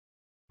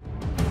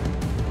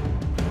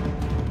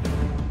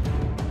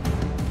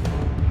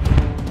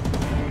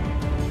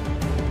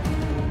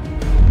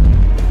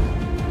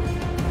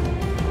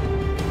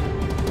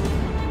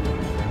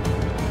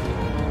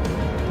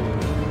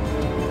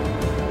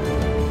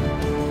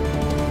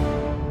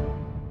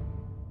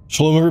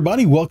Shalom,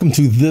 everybody. Welcome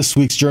to this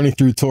week's Journey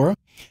Through Torah.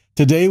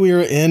 Today we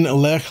are in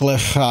Lech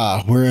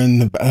Lecha. We're in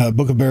the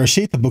book of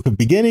Bereshit, the book of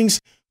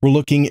beginnings. We're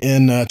looking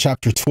in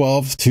chapter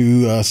 12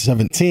 to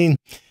 17,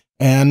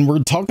 and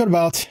we're talking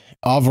about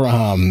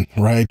Avraham,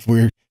 right?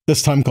 We're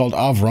this time called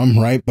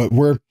Avram, right? But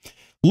we're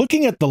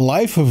looking at the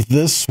life of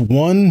this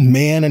one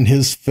man and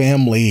his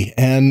family,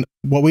 and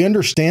what we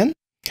understand,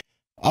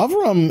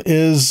 Avram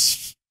is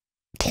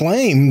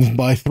claimed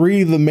by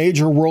three of the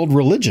major world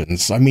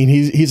religions. I mean,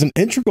 he's an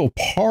integral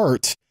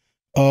part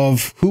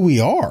of who we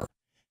are.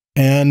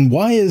 And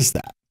why is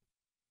that?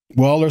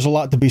 Well, there's a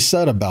lot to be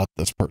said about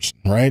this person,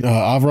 right?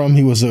 Avraham,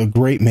 he was a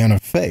great man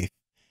of faith.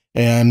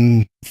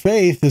 And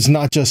faith is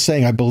not just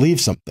saying, I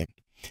believe something.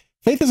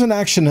 Faith is an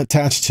action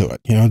attached to it.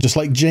 You know, just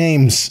like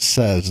James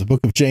says, the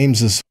book of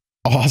James is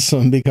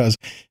awesome because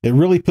it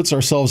really puts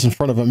ourselves in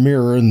front of a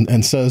mirror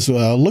and says,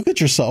 look at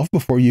yourself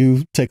before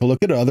you take a look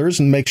at others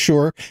and make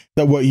sure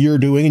that what you're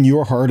doing in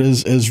your heart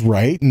is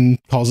right and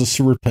calls us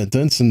to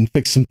repentance and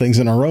fix some things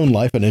in our own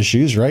life and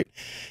issues, right?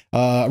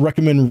 I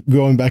recommend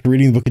going back and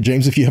reading the book of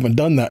James if you haven't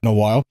done that in a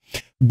while.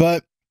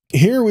 But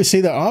here we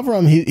see that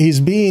Avraham, he's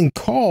being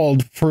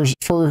called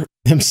for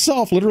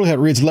himself. Literally how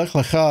it reads Lech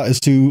Lecha is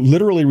to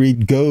literally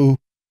read go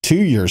to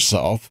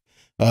yourself.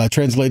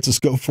 Translates as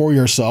go for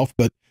yourself,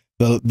 but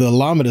the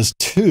lamed is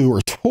to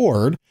or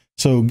toward,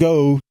 so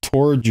go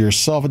toward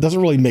yourself. It doesn't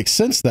really make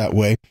sense that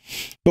way.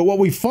 But what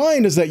we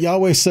find is that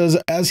Yahweh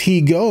says as he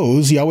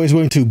goes, Yahweh is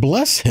going to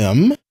bless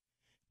him,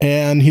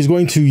 and he's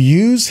going to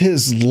use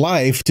his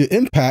life to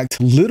impact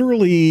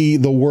literally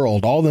the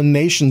world, all the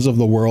nations of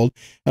the world,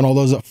 and all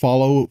those that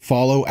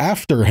follow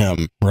after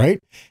him,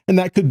 right? And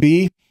that could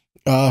be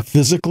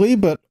physically,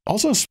 but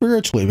also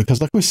spiritually, because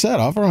like we said,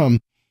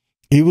 Avraham,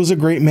 he was a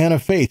great man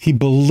of faith. He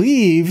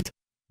believed,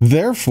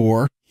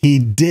 therefore, he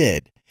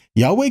did.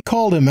 Yahweh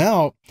called him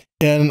out,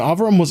 and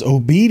Avraham was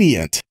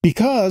obedient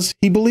because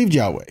he believed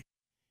Yahweh.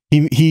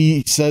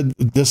 He said,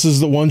 this is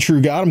the one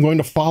true God. I'm going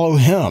to follow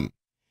him.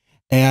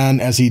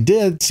 And as he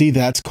did, see,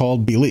 that's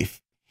called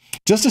belief.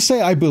 Just to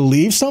say I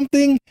believe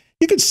something,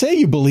 you could say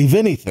you believe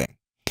anything.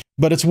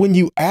 But it's when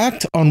you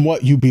act on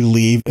what you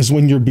believe is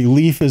when your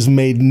belief is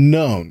made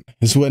known,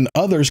 is when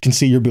others can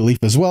see your belief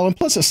as well. And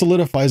plus it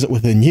solidifies it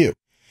within you.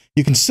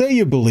 You can say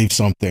you believe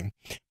something,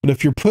 but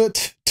if you're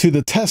put to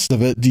the test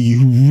of it, do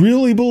you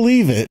really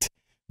believe it?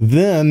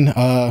 Then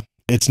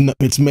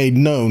it's made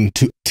known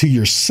to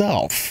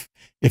yourself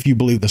if you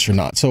believe this or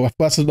not. So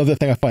that's another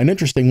thing I find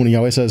interesting when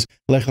Yahweh says,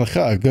 Lech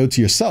Lecha, go to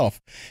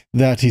yourself,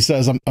 that he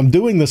says, I'm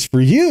doing this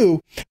for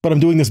you, but I'm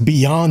doing this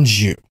beyond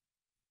you.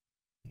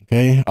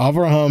 Okay,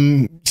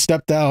 Avraham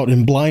stepped out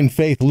in blind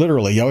faith,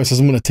 literally. Yahweh says,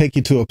 I'm going to take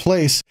you to a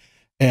place,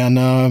 and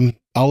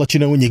I'll let you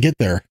know when you get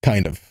there,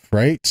 kind of,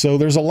 right? So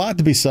there's a lot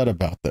to be said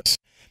about this.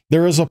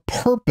 There is a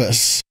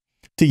purpose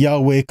to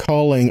Yahweh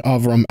calling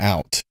Avram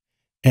out,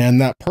 and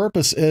that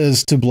purpose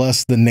is to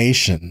bless the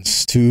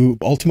nations, to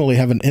ultimately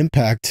have an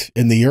impact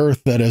in the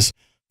earth that is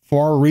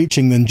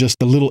far-reaching than just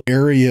the little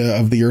area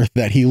of the earth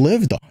that he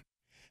lived on.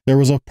 There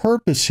was a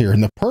purpose here,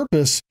 and the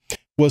purpose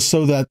was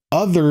so that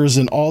others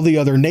and all the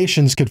other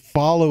nations could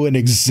follow an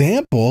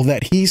example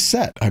that he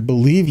set. I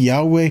believe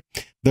Yahweh,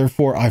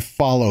 therefore I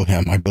follow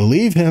him. I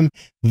believe him,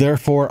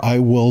 therefore I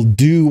will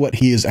do what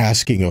he is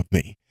asking of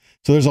me.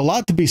 So there's a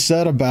lot to be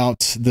said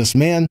about this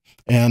man,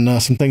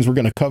 and some things we're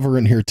going to cover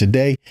in here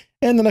today.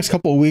 And the next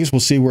couple of weeks, we'll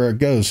see where it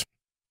goes.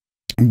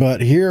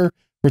 But here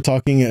we're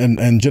talking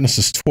in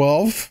Genesis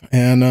 12,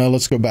 and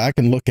let's go back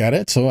and look at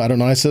it. So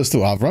Adonai says to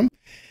Avram,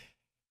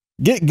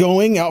 get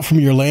going out from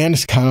your land.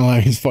 It's kind of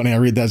like, it's funny, I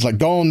read that. It's like,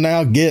 go on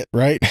now, get,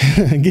 right?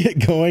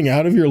 Get going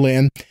out of your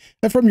land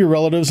and from your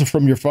relatives and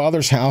from your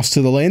father's house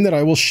to the land that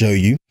I will show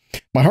you.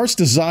 My heart's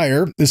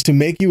desire is to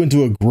make you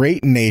into a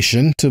great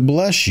nation, to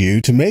bless you,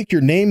 to make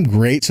your name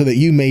great so that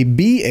you may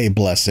be a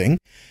blessing.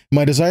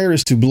 My desire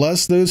is to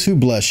bless those who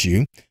bless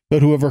you,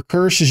 but whoever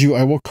curses you,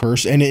 I will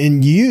curse. And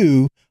in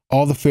you,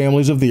 all the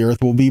families of the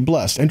earth will be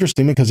blessed.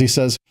 Interesting, because he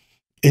says,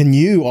 in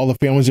you, all the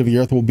families of the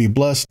earth will be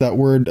blessed. That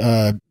word,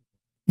 to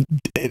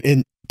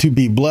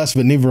be blessed,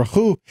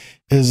 v'nivrachu,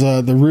 is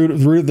the root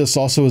of this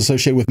also is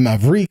associated with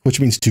mavrik, which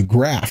means to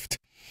graft.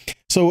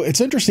 So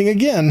it's interesting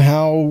again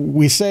how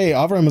we say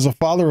Avraham is a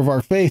father of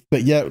our faith,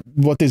 but yet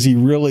what does he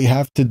really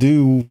have to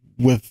do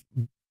with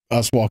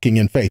us walking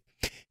in faith?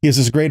 He is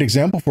this great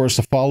example for us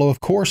to follow, of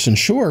course, and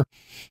sure,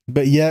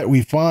 but yet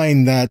we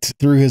find that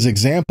through his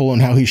example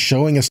and how he's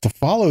showing us to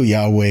follow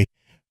Yahweh,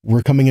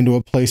 we're coming into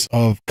a place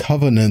of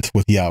covenant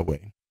with Yahweh.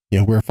 You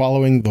know, we're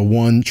following the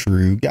one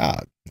true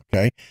God.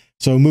 Okay,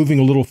 so moving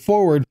a little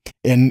forward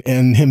and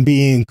him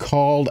being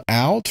called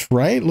out,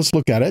 right? Let's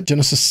look at it.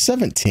 Genesis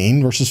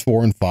 17, verses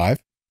 4 and 5.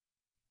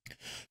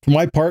 For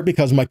my part,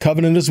 because my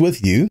covenant is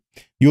with you,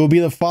 you will be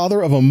the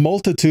father of a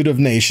multitude of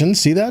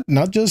nations. See that?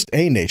 Not just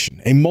a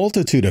nation, a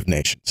multitude of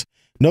nations.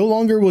 No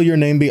longer will your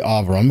name be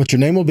Avram, but your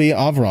name will be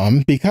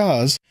Avram,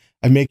 because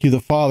I make you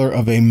the father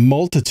of a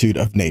multitude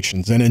of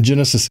nations. And in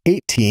Genesis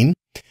 18,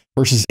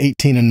 verses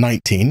 18 and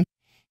 19,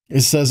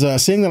 it says,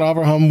 seeing that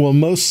Avraham will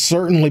most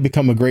certainly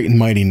become a great and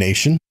mighty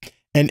nation,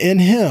 and in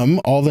him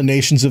all the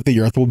nations of the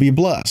earth will be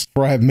blessed.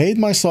 For I have made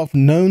myself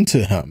known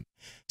to him,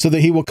 so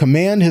that he will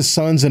command his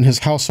sons and his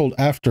household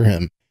after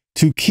him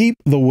to keep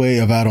the way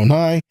of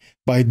Adonai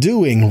by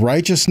doing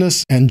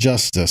righteousness and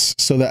justice,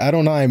 so that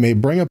Adonai may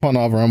bring upon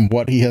Avraham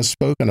what he has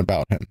spoken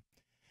about him.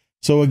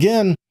 So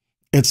again,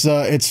 it's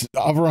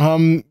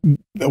Avraham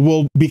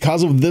will,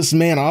 because of this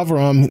man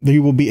Avraham, he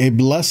will be a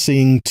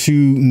blessing to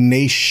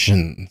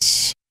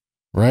nations,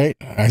 right?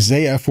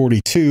 Isaiah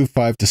 42,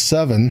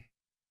 5-7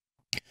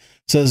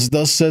 says,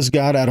 "Thus says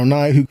God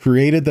Adonai, who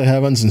created the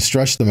heavens and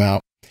stretched them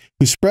out,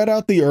 who spread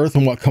out the earth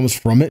and what comes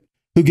from it,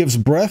 who gives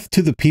breath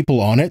to the people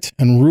on it,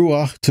 and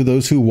ruach to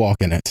those who walk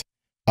in it.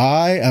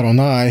 I,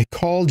 Adonai,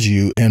 called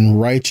you in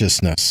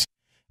righteousness.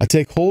 I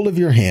take hold of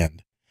your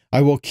hand.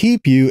 I will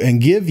keep you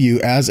and give you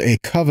as a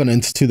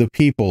covenant to the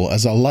people,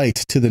 as a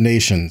light to the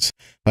nations,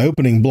 by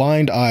opening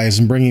blind eyes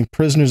and bringing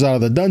prisoners out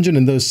of the dungeon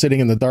and those sitting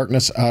in the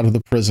darkness out of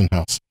the prison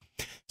house."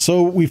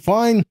 So we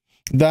find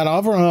that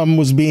Avraham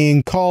was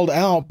being called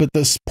out, but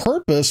this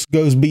purpose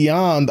goes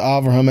beyond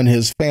Avraham and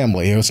his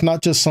family. It's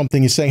not just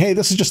something he's saying, hey,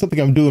 this is just something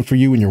I'm doing for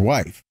you and your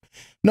wife.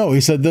 No,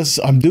 he said,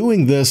 I'm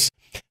doing this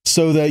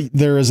so that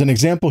there is an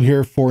example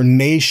here for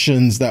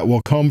nations that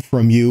will come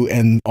from you,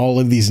 and all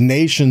of these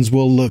nations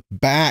will look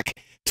back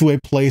to a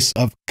place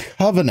of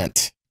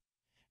covenant.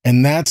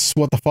 And that's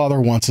what the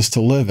Father wants us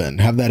to live in,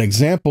 have that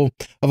example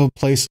of a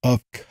place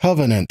of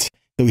covenant,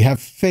 that we have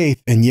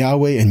faith in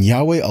Yahweh and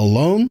Yahweh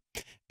alone,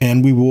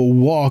 and we will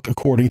walk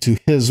according to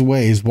his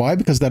ways. Why?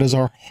 Because that is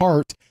our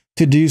heart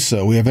to do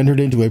so. We have entered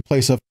into a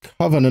place of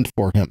covenant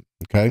for him.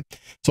 Okay.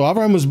 So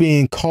Avraham was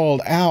being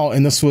called out,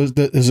 and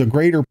there's a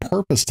greater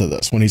purpose to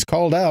this. When he's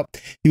called out,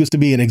 he was to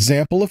be an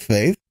example of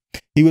faith.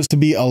 He was to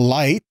be a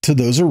light to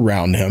those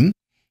around him.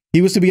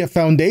 He was to be a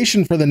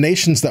foundation for the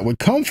nations that would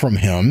come from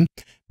him.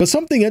 But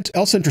something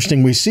else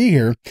interesting we see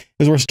here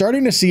is we're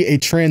starting to see a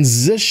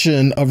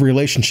transition of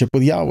relationship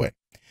with Yahweh.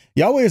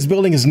 Yahweh is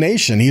building his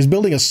nation. He's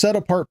building a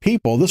set-apart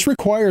people. This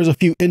requires a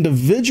few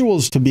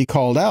individuals to be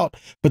called out,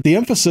 but the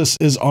emphasis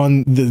is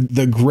on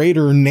the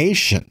greater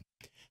nation,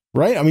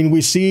 right? I mean, we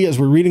see, as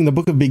we're reading the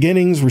book of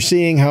beginnings, we're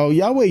seeing how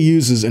Yahweh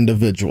uses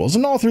individuals,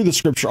 and all through the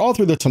scripture, all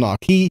through the Tanakh,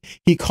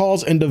 he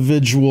calls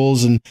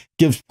individuals and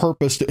gives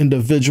purpose to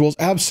individuals.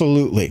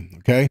 Absolutely,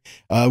 okay?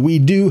 We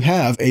do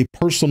have a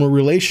personal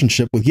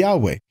relationship with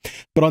Yahweh,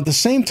 but at the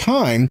same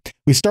time,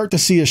 we start to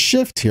see a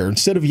shift here.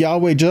 Instead of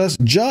Yahweh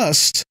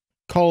just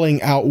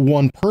calling out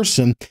one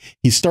person,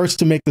 he starts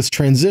to make this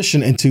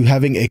transition into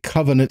having a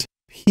covenant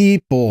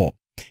people,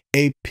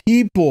 a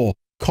people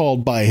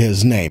called by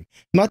his name,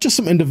 not just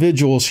some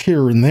individuals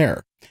here and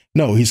there.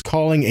 No, he's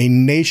calling a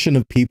nation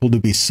of people to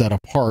be set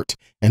apart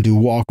and to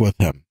walk with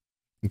him.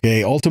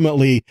 Okay,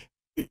 ultimately,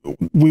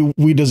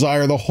 we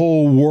desire the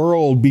whole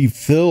world be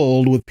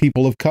filled with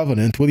people of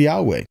covenant with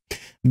Yahweh,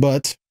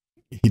 but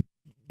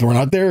we're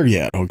not there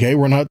yet, okay?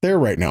 We're not there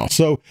right now.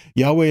 So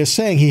Yahweh is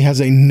saying he has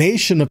a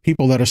nation of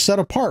people that are set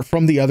apart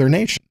from the other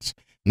nations.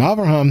 And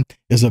Avraham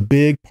is a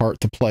big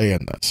part to play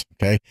in this,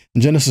 okay?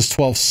 In Genesis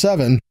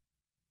 12:7,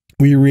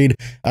 we read,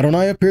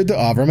 Adonai appeared to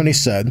Avram and he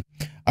said,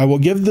 I will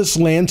give this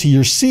land to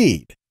your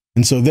seed.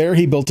 And so there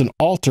he built an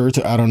altar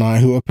to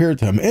Adonai who appeared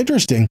to him.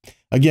 Interesting,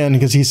 again,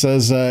 because he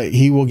says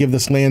he will give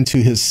this land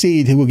to his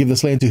seed. He will give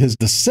this land to his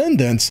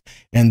descendants.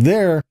 And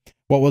there,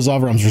 what was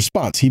Avram's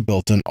response? He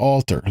built an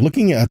altar.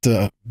 Looking at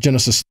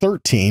Genesis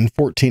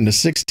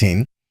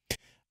 13:14-16,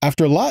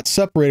 after Lot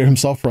separated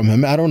himself from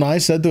him, Adonai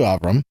said to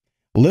Avram,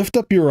 lift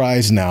up your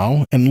eyes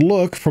now and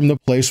look from the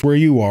place where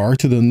you are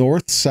to the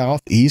north,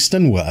 south, east,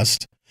 and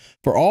west.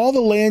 For all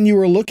the land you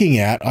are looking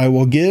at, I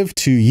will give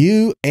to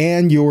you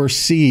and your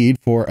seed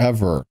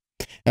forever.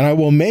 And I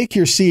will make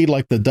your seed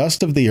like the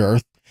dust of the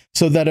earth,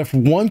 so that if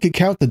one could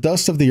count the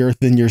dust of the earth,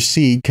 then your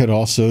seed could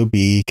also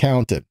be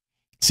counted.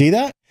 See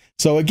that?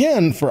 So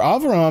again, for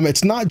Avraham,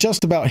 it's not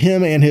just about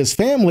him and his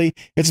family,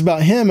 it's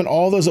about him and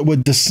all those that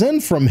would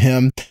descend from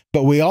him.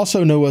 But we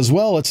also know as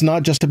well, it's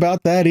not just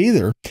about that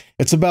either.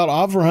 It's about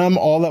Avraham,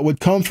 all that would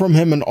come from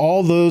him, and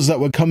all those that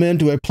would come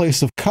into a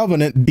place of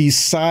covenant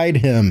beside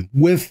him,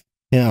 with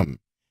him.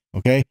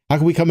 Okay? How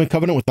can we come in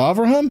covenant with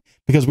Avraham?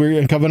 Because we're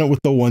in covenant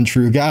with the one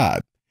true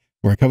God.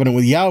 We're in covenant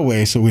with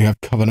Yahweh, so we have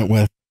covenant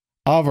with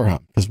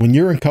Avraham. Because when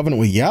you're in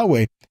covenant with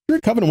Yahweh, you're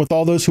in covenant with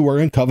all those who are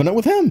in covenant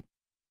with him.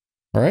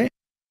 All right?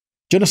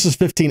 Genesis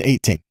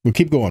 15:18. We'll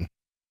keep going.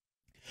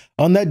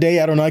 On that day,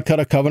 Adonai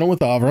cut a covenant with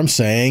Avram,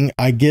 saying,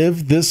 I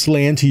give this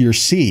land to your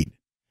seed,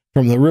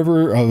 from the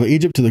river of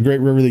Egypt to the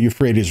great river, the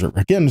Euphrates River.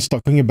 Again, it's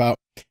talking about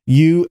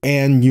you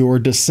and your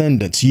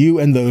descendants, you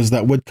and those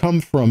that would come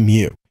from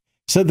you.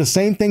 Said the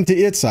same thing to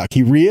Yitzhak.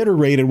 He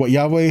reiterated what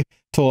Yahweh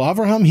told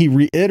Avraham, he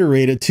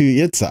reiterated to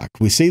Yitzhak.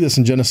 We see this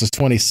in Genesis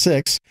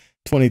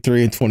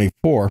 26:23 and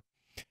 24.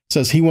 It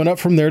says, he went up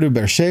from there to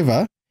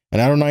Beersheba, and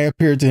Adonai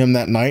appeared to him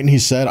that night, and he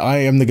said, I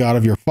am the God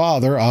of your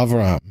father,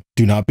 Avraham.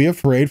 Do not be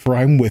afraid, for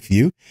I am with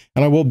you,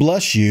 and I will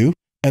bless you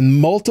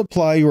and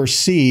multiply your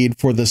seed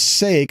for the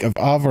sake of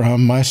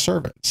Avraham, my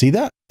servant. See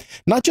that?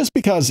 Not just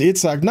because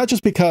Yitzhak, not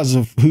just because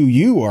of who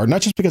you are,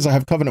 not just because I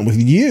have covenant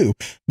with you,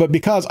 but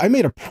because I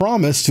made a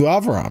promise to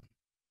Avraham.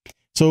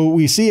 So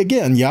we see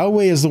again,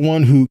 Yahweh is the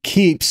one who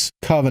keeps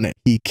covenant.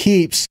 He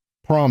keeps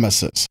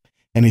promises.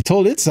 And he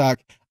told Yitzhak,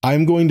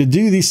 I'm going to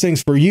do these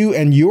things for you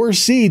and your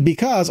seed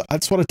because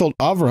that's what I told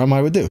Avraham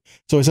I would do.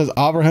 So he says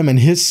Avraham and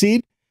his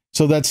seed.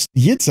 So that's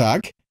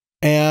Yitzhak,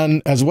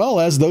 and as well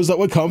as those that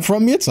would come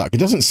from Yitzhak. It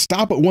doesn't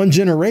stop at one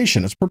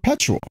generation. It's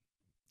perpetual.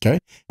 Okay.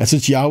 And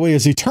since Yahweh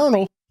is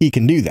eternal, he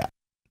can do that.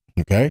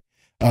 Okay.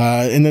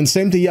 And then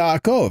same to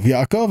Yaakov.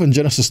 Yaakov in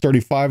Genesis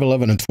 35,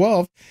 11 and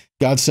 12,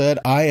 God said,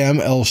 I am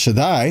El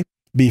Shaddai,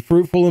 be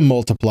fruitful and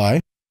multiply.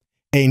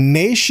 A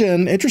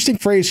nation, interesting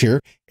phrase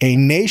here, a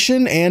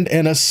nation and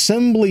an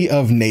assembly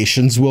of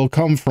nations will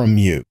come from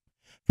you.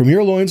 From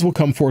your loins will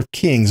come forth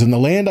kings, and the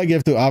land I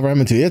give to Avraham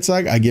and to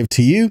Yitzhak I give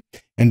to you,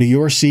 and to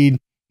your seed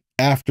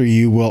after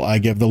you will I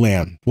give the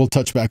land. We'll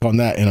touch back on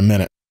that in a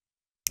minute.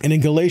 And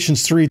in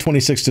Galatians 3,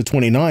 26 to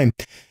 29,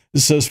 it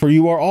says, for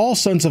you are all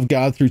sons of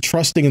God through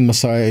trusting in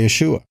Messiah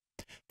Yeshua.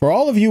 For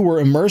all of you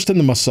were immersed in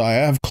the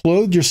Messiah, have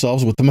clothed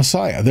yourselves with the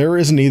Messiah. There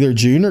is neither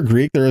Jew nor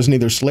Greek, there is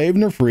neither slave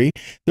nor free,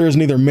 there is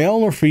neither male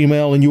nor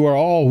female, and you are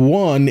all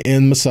one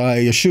in Messiah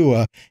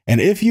Yeshua.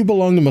 And if you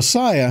belong to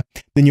Messiah,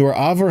 then you are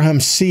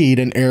Avraham's seed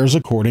and heirs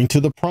according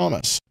to the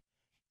promise.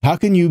 How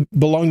can you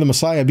belong to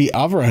Messiah, be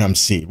Avraham's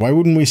seed? Why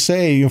wouldn't we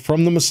say you're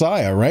from the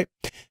Messiah, right?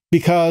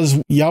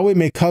 Because Yahweh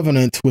made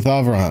covenant with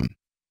Avraham.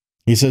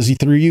 He says,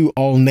 through you,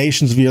 all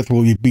nations of the earth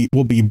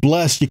will be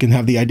blessed. You can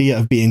have the idea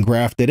of being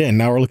grafted in.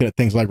 Now we're looking at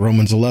things like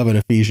Romans 11,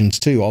 Ephesians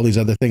 2, all these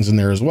other things in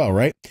there as well,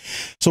 right?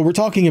 So we're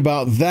talking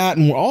about that.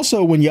 And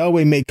also when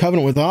Yahweh made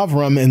covenant with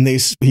Avraham and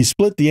he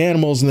split the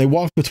animals and they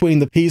walked between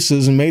the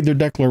pieces and made their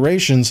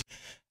declarations,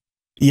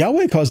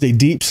 Yahweh caused a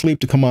deep sleep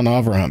to come on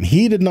Avraham.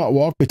 He did not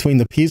walk between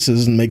the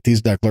pieces and make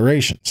these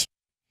declarations.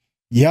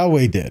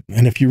 Yahweh did.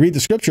 And if you read the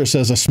scripture, it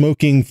says a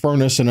smoking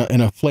furnace and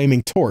a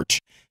flaming torch.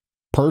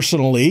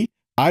 Personally,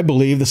 I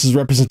believe this is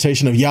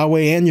representation of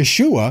Yahweh and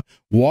Yeshua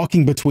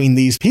walking between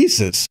these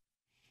pieces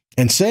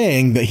and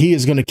saying that he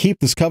is going to keep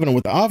this covenant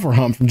with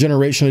Avraham from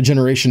generation to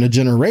generation to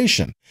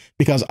generation,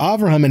 because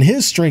Avraham and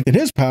his strength and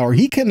his power,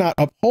 he cannot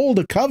uphold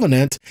a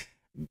covenant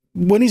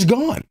when he's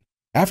gone.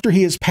 After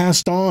he has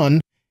passed on,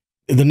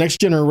 the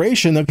next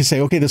generation, they can say,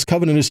 okay, this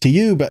covenant is to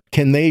you, but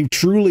can they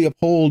truly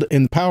uphold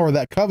in power of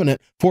that covenant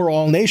for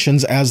all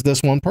nations as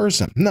this one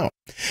person? No.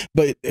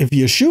 But if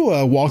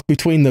Yeshua walked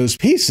between those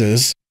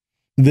pieces,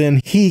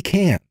 then he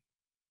can.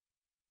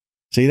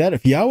 See that?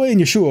 If Yahweh and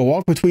Yeshua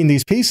walk between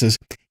these pieces,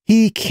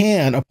 he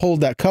can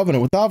uphold that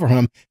covenant with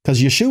Avraham,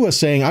 because Yeshua is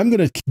saying, I'm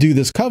going to do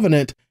this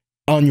covenant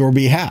on your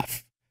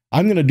behalf.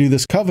 I'm going to do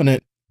this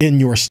covenant in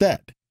your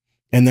stead.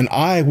 And then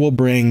I will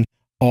bring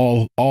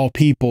all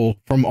people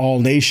from all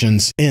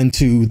nations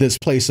into this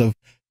place of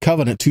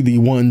covenant to the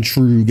one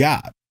true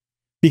God.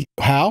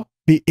 How?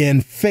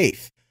 In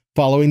faith,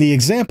 following the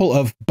example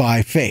of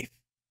by faith.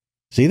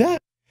 See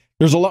that?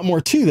 There's a lot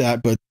more to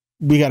that, but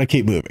we got to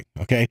keep moving.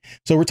 Okay.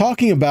 So we're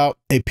talking about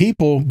a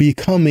people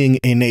becoming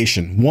a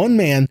nation, one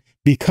man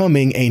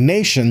becoming a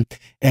nation.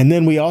 And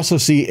then we also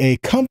see a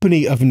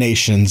company of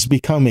nations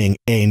becoming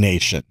a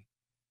nation.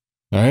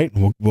 All right.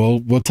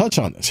 We'll touch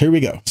on this. Here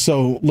we go.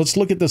 So let's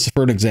look at this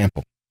for an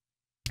example.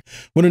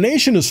 When a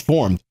nation is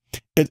formed,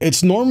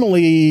 it's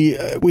normally,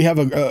 we have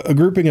a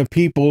grouping of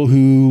people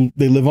who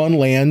they live on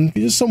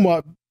land,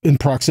 somewhat in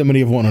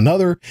proximity of one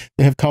another.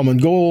 They have common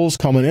goals,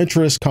 common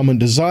interests, common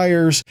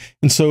desires,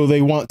 and so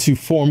they want to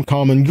form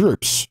common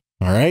groups.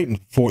 All right,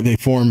 they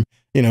form,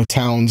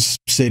 towns,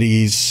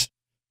 cities,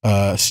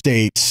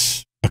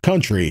 states, a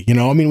country.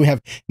 I mean, we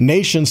have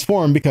nations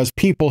formed because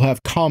people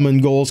have common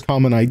goals,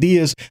 common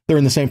ideas. They're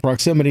in the same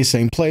proximity,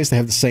 same place. They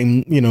have the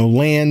same,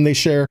 land they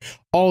share.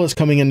 All is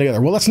coming in together.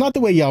 Well, that's not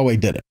the way Yahweh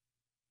did it.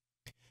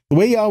 The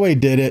way Yahweh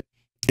did it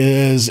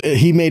is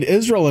he made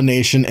Israel a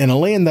nation and a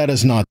land that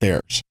is not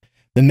theirs.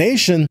 The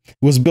nation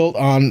was built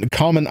on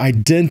common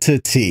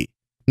identity,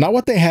 not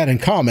what they had in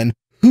common,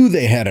 who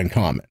they had in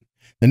common.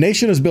 The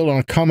nation is built on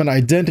a common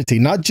identity,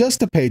 not just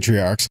the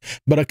patriarchs,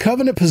 but a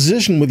covenant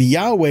position with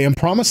Yahweh and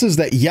promises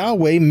that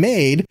Yahweh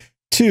made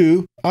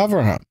to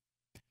Avraham.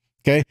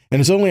 Okay, and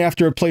it's only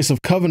after a place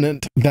of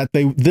covenant that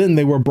they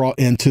were brought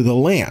into the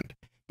land,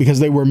 because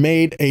they were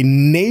made a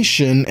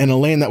nation in a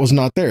land that was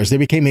not theirs. They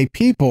became a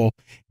people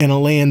in a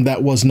land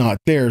that was not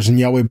theirs, and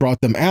Yahweh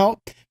brought them out,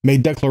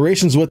 made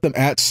declarations with them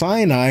at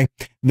Sinai.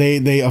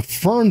 They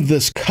affirmed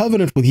this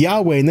covenant with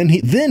Yahweh, and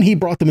then he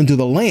brought them into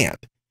the land.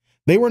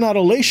 They were not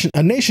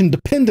a nation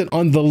dependent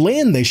on the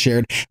land they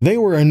shared. They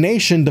were a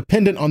nation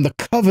dependent on the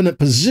covenant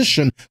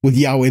position with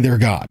Yahweh their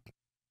God.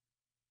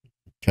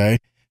 Okay,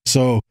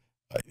 so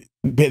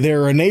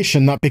they're a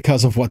nation not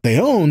because of what they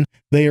own.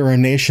 They are a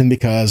nation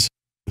because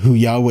who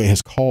Yahweh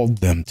has called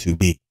them to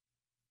be.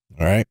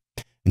 All right.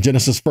 In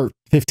Genesis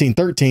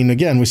 15:13,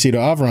 again, we see to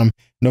Avraham,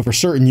 know for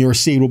certain your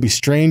seed will be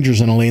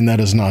strangers in a land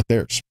that is not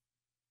theirs.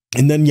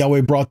 And then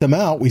Yahweh brought them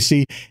out. We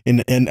see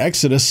in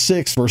Exodus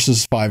 6,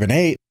 verses 5 and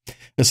 8,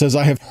 it says,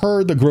 I have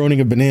heard the groaning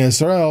of Bnei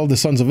Israel, the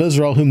sons of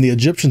Israel, whom the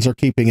Egyptians are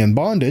keeping in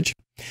bondage.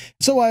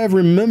 So I have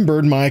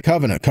remembered my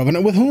covenant.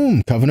 Covenant with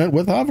whom? Covenant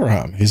with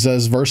Avraham. He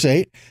says, verse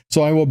 8,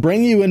 so I will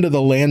bring you into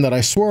the land that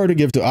I swore to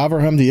give to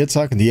Avraham, to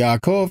Yitzhak, and to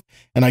Yaakov,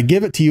 and I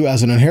give it to you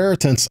as an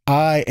inheritance.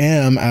 I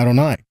am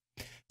Adonai.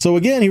 So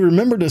again, he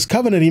remembered this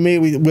covenant he made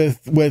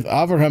with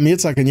Avraham,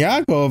 Yitzhak, and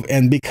Yaakov,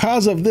 and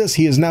because of this,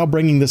 he is now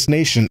bringing this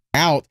nation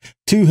out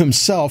to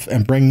himself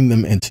and bringing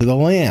them into the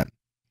land.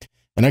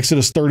 In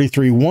Exodus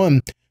 33:1,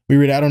 we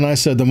read, Adonai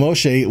said to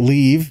Moshe,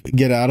 leave,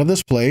 get out of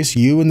this place,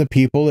 you and the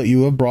people that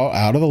you have brought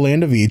out of the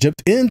land of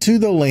Egypt, into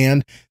the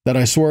land that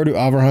I swore to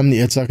Avraham,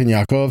 Yitzhak, and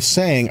Yaakov,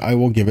 saying, I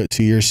will give it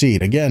to your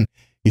seed. Again,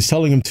 he's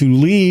telling him to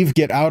leave,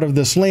 get out of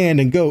this land,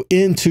 and go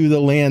into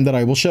the land that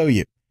I will show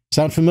you.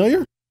 Sound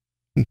familiar?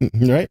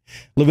 Right?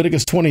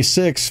 Leviticus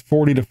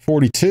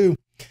 26:40-42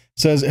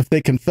 says, if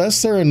they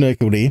confess their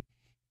iniquity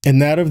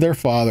and that of their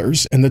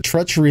fathers and the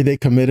treachery they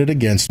committed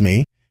against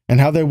me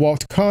and how they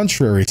walked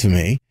contrary to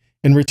me,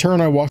 in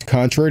return I walked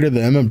contrary to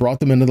them and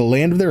brought them into the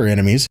land of their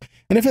enemies,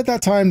 and if at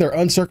that time their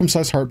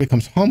uncircumcised heart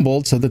becomes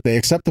humbled so that they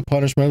accept the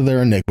punishment of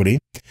their iniquity,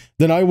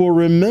 then I will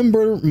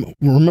remember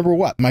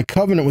what? My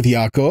covenant with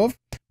Yaakov,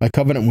 my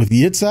covenant with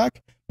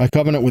Yitzhak, my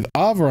covenant with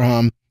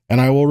Avraham, and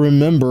I will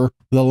remember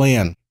the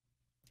land.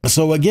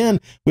 So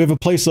again, we have a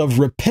place of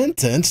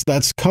repentance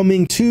that's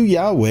coming to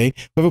Yahweh. We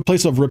have a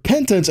place of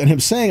repentance and him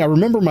saying, I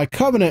remember my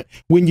covenant.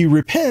 When you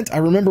repent, I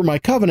remember my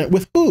covenant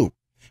with who?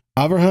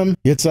 Avraham,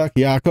 Yitzhak,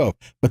 Yaakov.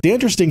 But the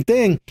interesting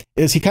thing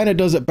is he kind of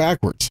does it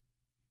backwards,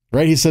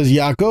 right? He says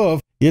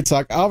Yaakov,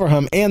 Yitzhak,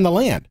 Avraham, and the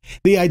land.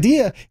 The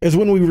idea is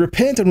when we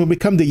repent and when we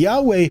come to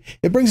Yahweh,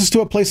 it brings us to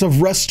a place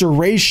of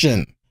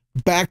restoration.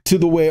 Back to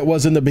the way it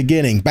was in the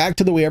beginning, back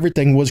to the way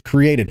everything was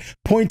created,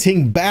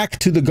 pointing back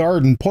to the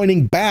garden,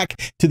 pointing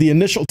back to the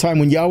initial time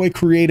when Yahweh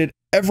created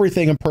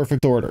everything in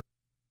perfect order.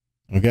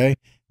 Okay?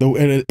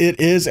 It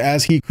is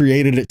as he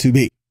created it to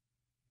be.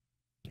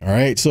 All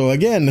right. So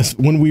again,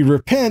 when we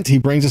repent, he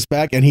brings us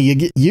back and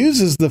he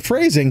uses the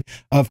phrasing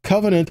of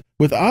covenant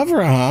with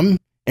Avraham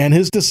and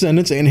his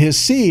descendants and his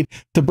seed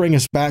to bring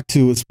us back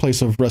to its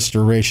place of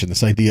restoration,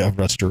 this idea of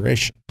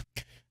restoration.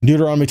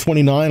 Deuteronomy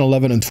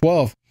 29:11 and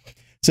 12.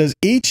 Says,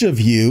 each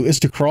of you is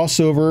to cross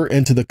over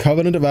into the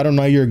covenant of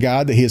Adonai your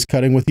God that he is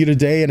cutting with you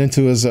today and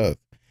into his oath.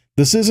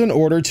 This is in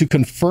order to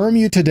confirm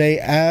you today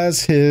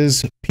as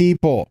his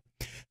people.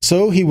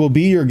 So he will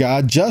be your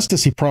God just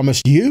as he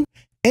promised you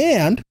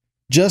and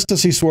just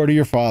as he swore to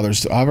your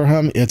fathers, to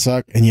Avraham,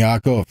 Yitzhak, and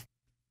Yaakov.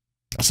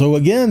 So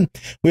again,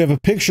 we have a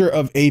picture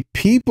of a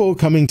people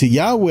coming to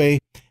Yahweh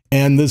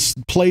and this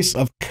place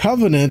of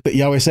covenant that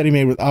Yahweh said he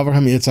made with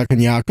Avraham, Yitzhak,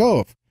 and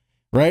Yaakov.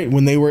 Right?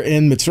 When they were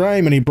in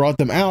Mitzrayim and he brought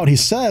them out, he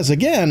says,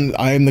 again,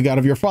 I am the God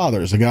of your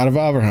fathers, the God of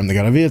Avraham, the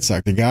God of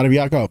Yitzhak, the God of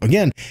Yaakov.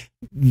 Again,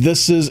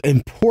 this is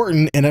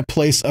important in a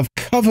place of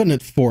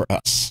covenant for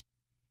us.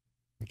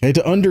 Okay,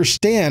 to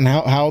understand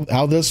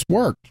how this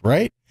worked,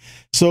 right?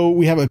 So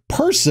we have a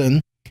person,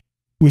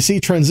 we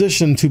see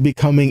transition to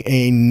becoming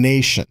a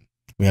nation.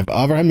 We have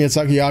Avraham,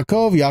 Yitzhak,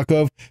 Yaakov.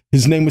 Yaakov,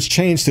 his name was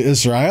changed to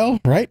Israel,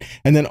 right?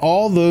 And then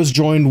all those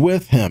joined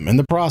with him in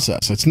the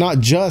process. It's not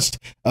just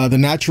the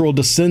natural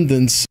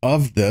descendants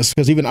of this,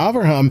 because even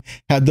Avraham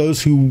had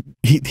those who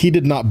he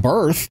did not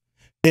birth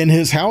in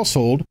his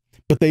household,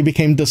 but they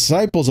became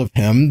disciples of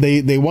him.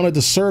 They wanted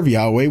to serve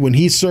Yahweh. When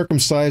he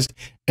circumcised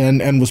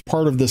and was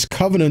part of this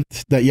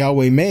covenant that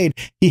Yahweh made,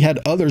 he had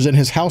others in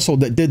his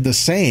household that did the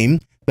same,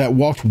 that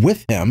walked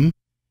with him.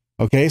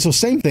 Okay, so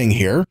same thing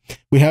here.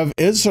 We have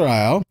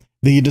Israel,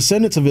 the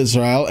descendants of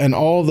Israel, and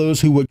all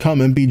those who would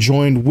come and be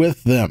joined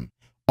with them.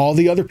 All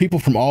the other people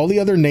from all the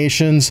other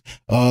nations,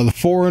 the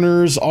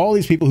foreigners, all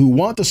these people who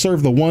want to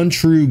serve the one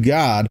true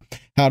God.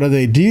 How do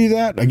they do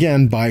that?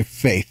 Again, by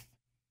faith.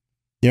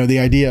 You know, the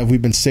idea of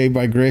we've been saved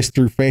by grace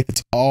through faith,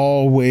 it's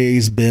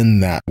always been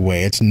that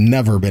way. It's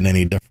never been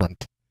any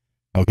different.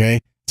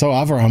 Okay, so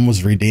Avraham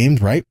was redeemed,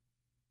 right?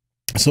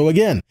 So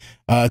again,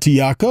 to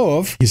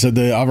Yaakov, he said,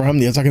 the Avraham,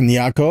 the Yitzhak, and the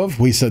Yaakov,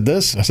 we said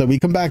this. I said, we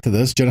come back to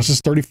this.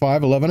 Genesis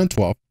 35:11 and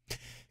 12.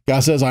 God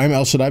says, I am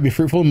El Shaddai, be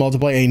fruitful and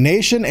multiply. A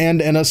nation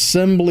and an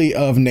assembly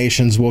of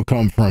nations will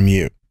come from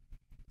you.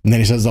 And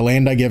then he says, the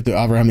land I give to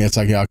Avraham,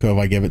 Yitzhak, Yaakov,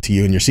 I give it to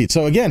you and your seed.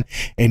 So again,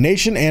 a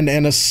nation and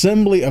an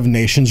assembly of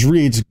nations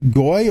reads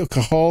Goy,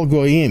 Kahal,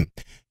 Goyim.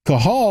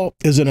 Kahal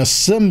is an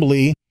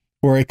assembly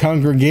or a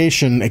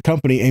congregation, a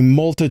company, a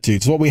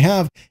multitude. So what we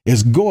have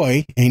is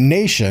Goy, a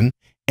nation,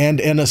 and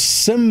an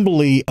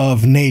assembly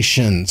of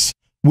nations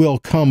will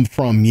come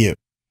from you.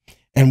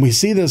 And we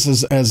see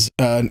this as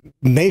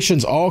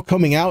nations all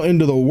coming out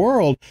into the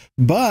world,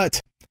 but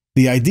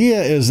the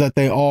idea is that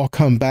they all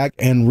come back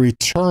and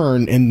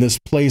return in this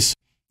place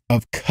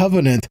of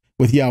covenant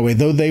with Yahweh.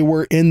 Though they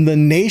were in the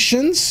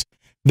nations,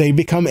 they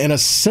become an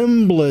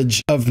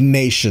assemblage of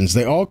nations.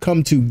 They all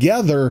come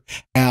together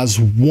as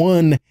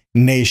one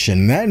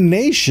nation. That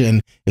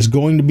nation is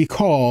going to be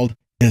called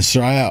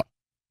Israel.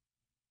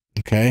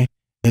 Okay?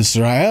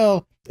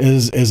 Israel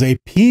is a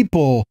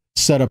people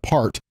set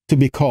apart to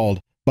be called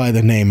by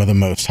the name of the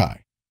Most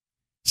High.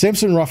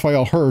 Samson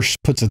Raphael Hirsch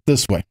puts it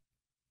this way: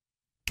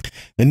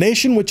 the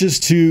nation which is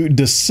to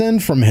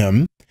descend from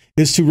him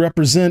is to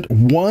represent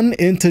one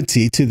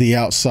entity to the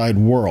outside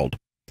world,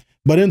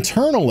 but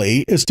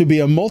internally is to be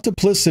a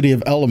multiplicity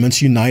of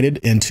elements united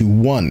into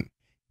one.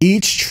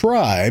 Each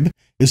tribe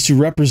is to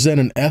represent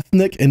an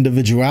ethnic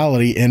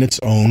individuality in its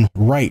own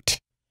right.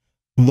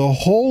 The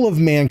whole of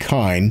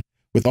mankind,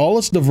 with all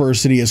its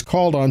diversity, is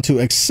called on to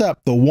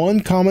accept the one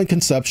common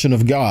conception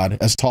of God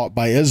as taught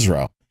by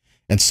Israel,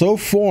 and so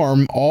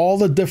form all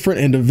the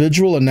different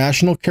individual and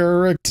national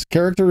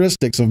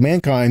characteristics of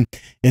mankind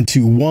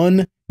into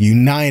one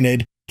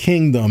united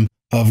kingdom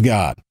of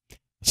God.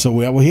 So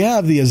what we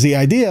have is the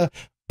idea,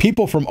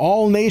 people from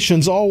all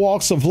nations, all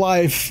walks of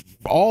life,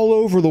 all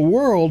over the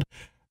world,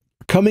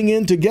 coming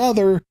in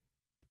together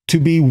to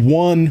be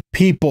one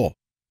people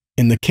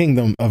in the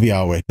kingdom of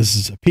Yahweh. This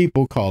is a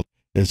people called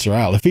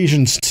Israel.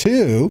 Ephesians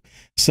 2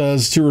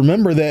 says to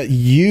remember that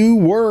you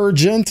were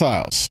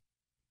Gentiles.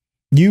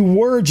 You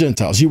were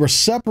Gentiles. You were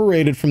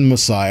separated from the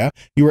Messiah.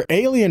 You were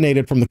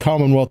alienated from the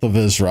commonwealth of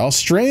Israel,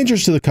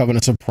 strangers to the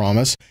covenants of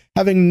promise,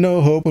 having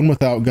no hope and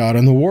without God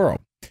in the world.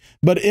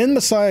 But in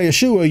Messiah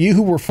Yeshua, you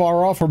who were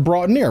far off are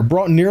brought near.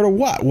 Brought near to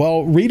what?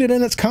 Well, read it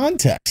in its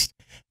context.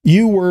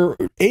 You were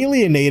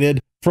alienated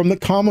from the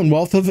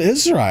commonwealth of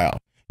Israel.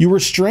 You were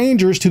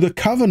strangers to the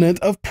covenant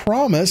of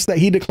promise that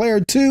he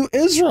declared to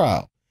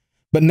Israel.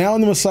 But now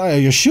in the Messiah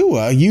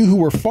Yeshua, you who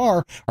were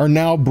far are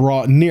now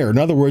brought near. In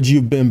other words,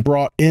 you've been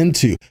brought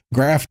into,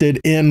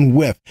 grafted in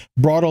with,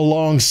 brought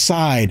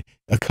alongside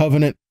a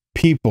covenant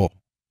people.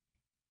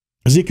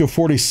 Ezekiel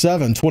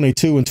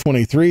 47:22 and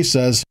 23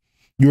 says,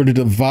 you are to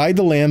divide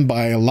the land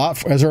by a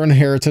lot as our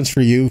inheritance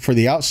for you, for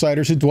the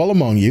outsiders who dwell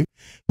among you.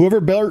 Whoever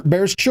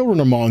bears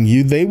children among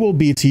you, they will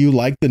be to you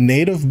like the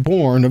native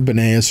born of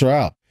Bnei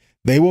Israel.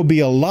 They will be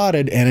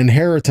allotted an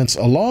inheritance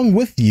along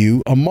with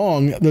you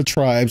among the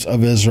tribes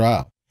of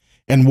Israel.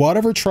 And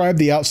whatever tribe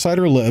the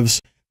outsider lives,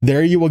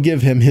 there you will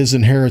give him his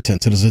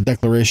inheritance. It is a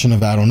declaration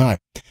of Adonai.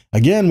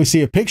 Again, we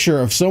see a picture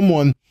of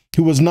someone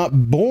who was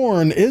not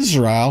born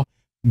Israel,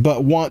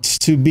 but wants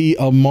to be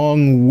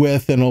among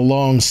with and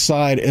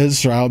alongside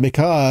Israel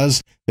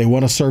because they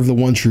want to serve the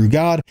one true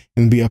God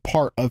and be a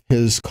part of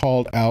his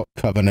called out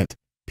covenant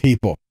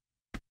people.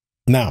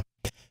 Now,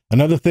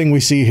 another thing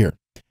we see here,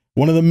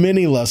 one of the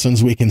many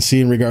lessons we can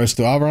see in regards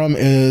to Avraham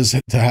is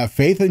to have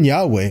faith in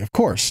Yahweh, of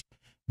course,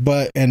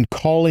 and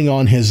calling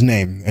on his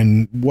name.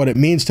 And what it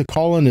means to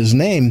call on his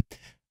name,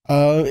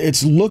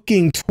 it's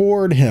looking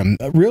toward him,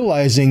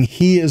 realizing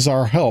he is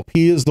our help.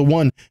 He is the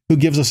one who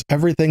gives us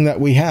everything that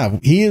we have.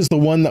 He is the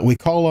one that we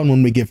call on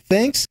when we give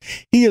thanks.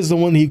 He is the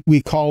one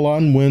we call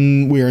on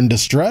when we are in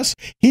distress.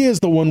 He is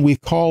the one we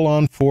call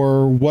on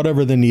for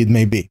whatever the need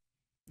may be.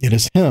 It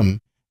is him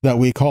that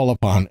we call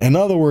upon. In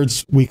other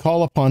words, we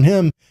call upon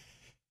him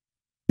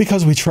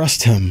because we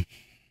trust him.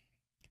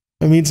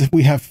 It means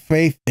we have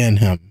faith in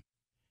him.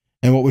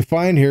 And what we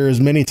find here is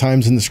many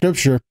times in the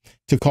scripture,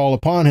 to call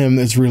upon him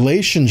is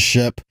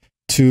relationship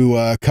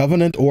to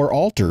covenant or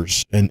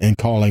altars and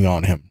calling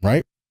on him,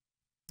 right?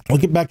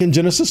 Look at back in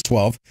Genesis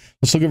 12.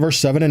 Let's look at verse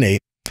 7 and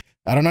 8.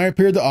 Adonai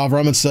appeared to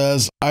Avraham and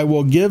says, I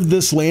will give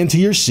this land to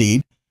your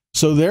seed.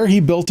 So there he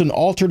built an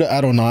altar to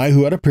Adonai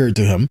who had appeared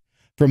to him.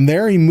 From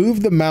there he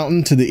moved the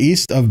mountain to the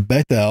east of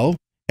Bethel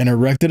and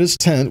erected his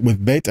tent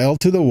with Bethel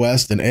to the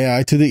west and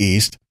Ai to the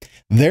east.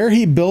 There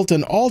he built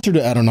an altar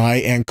to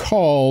Adonai and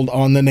called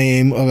on the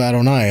name of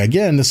Adonai.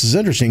 Again, this is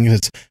interesting.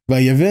 It's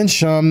Vayavin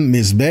Sham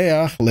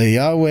Mizbeach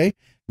LeYahweh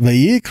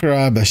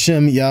Vayikra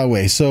B'Shem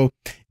Yahweh. So,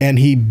 and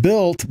he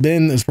built,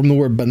 Ben is from the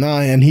word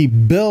Benai, and he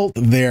built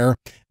there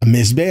a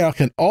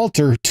Mizbeach, an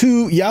altar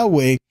to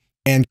Yahweh,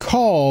 and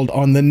called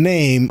on the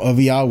name of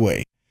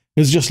Yahweh.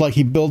 It's just like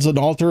he builds an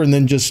altar and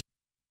then just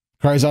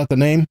cries out the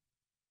name.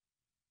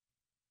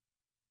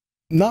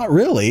 Not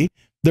really.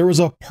 There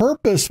was a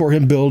purpose for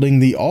him building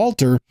the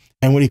altar,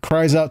 and when he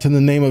cries out to the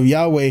name of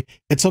Yahweh,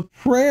 it's a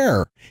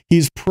prayer.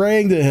 He's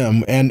praying to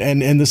him, and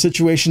the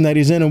situation that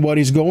he's in and what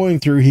he's going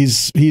through,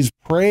 he's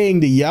praying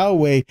to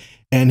Yahweh,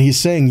 and he's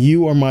saying,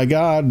 "You are my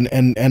God,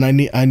 and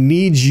I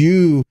need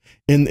you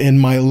in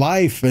my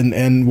life,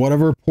 and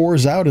whatever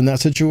pours out in that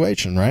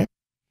situation," right?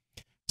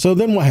 So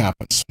then what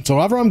happens? So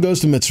Avraham goes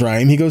to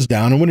Mitzrayim, he goes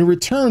down, and when he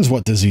returns,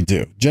 what does he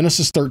do?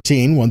 Genesis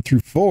 13, 1 through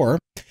 4.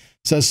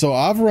 Says, so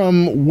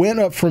Avraham went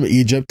up from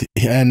Egypt,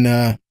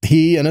 and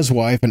he and his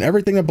wife and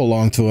everything that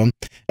belonged to him,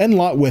 and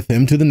Lot with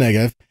him to the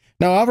Negev.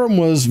 Now Avraham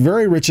was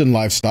very rich in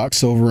livestock,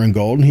 silver and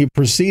gold, and he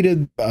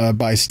proceeded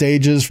by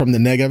stages from the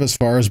Negev as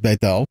far as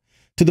Bethel,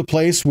 to the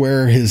place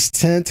where his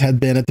tent had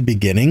been at the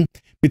beginning,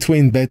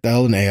 between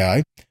Bethel and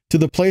Ai, to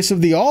the place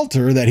of the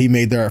altar that he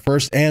made there at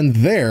first, and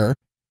there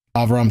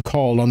Avraham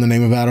called on the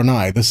name of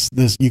Adonai. This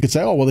you could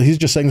say, oh, well, he's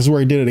just saying this is where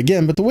he did it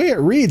again. But the way it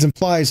reads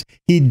implies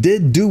he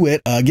did do it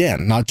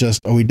again, not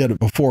just, oh, he did it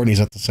before and he's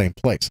at the same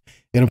place.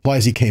 It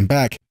implies he came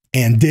back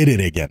and did it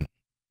again.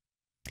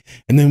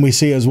 And then we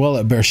see as well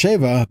at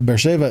Beersheba.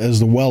 Beersheba is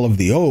the well of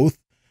the oath.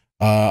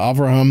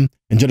 Avraham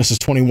in Genesis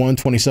 21,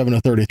 27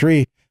 to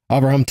 33,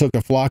 Avraham took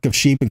a flock of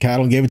sheep and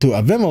cattle and gave it to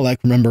Avimelech.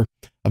 Remember,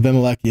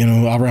 Avimelech,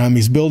 Avraham,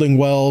 he's building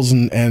wells,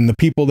 and the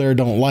people there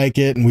don't like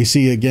it. And we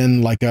see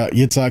again, like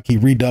Yitzhak, he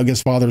redug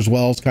his father's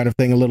wells kind of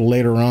thing a little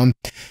later on.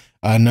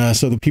 And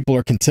so the people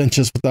are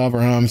contentious with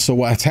Avraham. So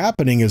what's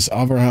happening is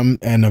Avraham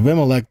and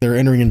Avimelech, they're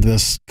entering into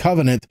this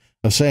covenant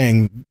of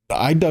saying,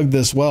 I dug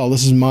this well,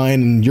 this is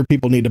mine, and your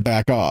people need to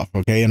back off,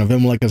 okay? And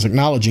Avimelech is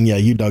acknowledging, yeah,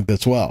 you dug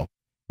this well,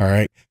 all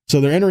right?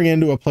 So they're entering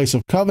into a place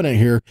of covenant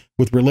here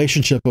with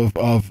relationship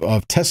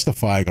of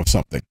testifying of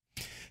something.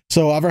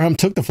 So Avraham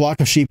took the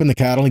flock of sheep and the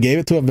cattle and gave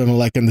it to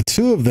Avimelech, and the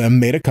two of them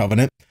made a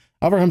covenant.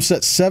 Avraham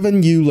set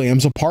 7 ewe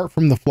lambs apart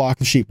from the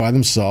flock of sheep by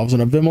themselves,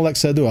 and Avimelech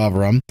said to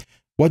Avraham,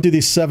 what do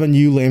these 7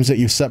 ewe lambs that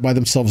you've set by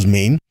themselves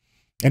mean?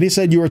 And he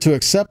said, you are to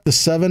accept the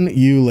 7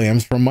 ewe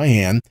lambs from my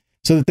hand,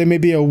 so that they may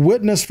be a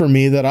witness for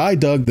me that I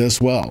dug this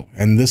well.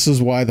 And this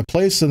is why the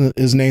place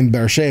is named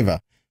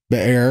Beersheba.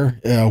 Be'er,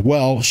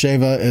 well,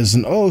 Sheva is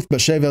an oath, but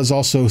Sheva is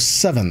also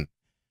 7.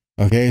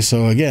 Okay,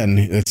 so again,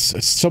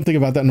 it's something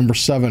about that number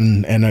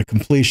 7 and a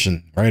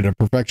completion, right, a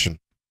perfection.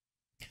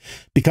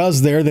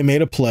 Because there they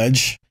made a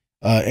pledge,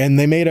 and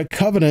they made a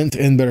covenant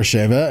in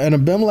Beersheba, and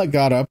Abimelech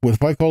got up with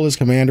Phicol, his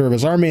commander of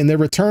his army, and they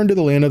returned to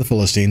the land of the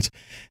Philistines.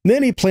 And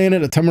then he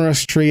planted a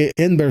tamarisk tree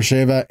in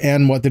Beersheba,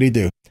 and what did he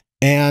do?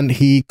 And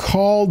he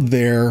called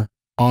there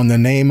on the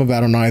name of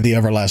Adonai, the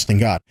everlasting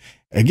God.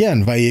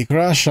 Again,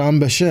 Vayikra Sham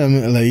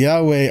B'Shem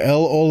Yahweh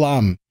El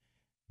Olam.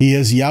 He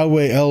is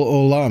Yahweh El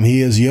Olam. He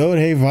is Yod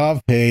He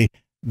Vav Pei,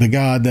 the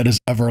God that is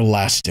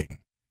everlasting.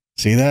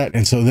 See that?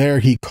 And so there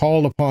he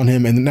called upon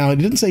him. And now it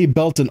didn't say he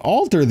built an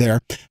altar there,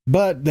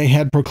 but they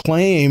had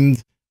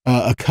proclaimed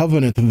a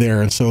covenant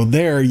there. And so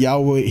there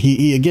Yahweh,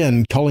 he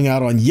again calling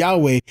out on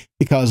Yahweh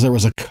because there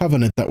was a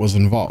covenant that was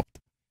involved.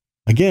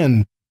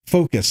 Again,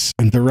 focus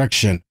and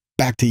direction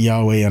back to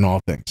Yahweh in all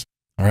things.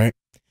 All right.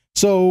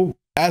 So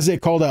as they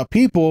called out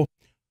people,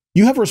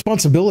 you have a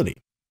responsibility.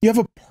 You have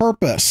a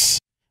purpose,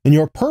 and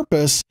your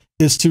purpose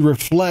is to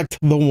reflect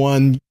the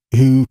one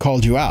who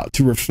called you out,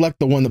 to reflect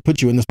the one that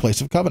put you in this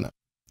place of covenant.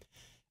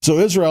 So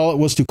Israel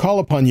was to call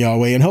upon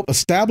Yahweh and help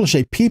establish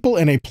a people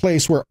in a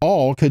place where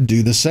all could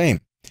do the same.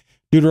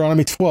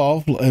 Deuteronomy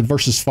 12,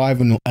 verses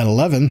 5 and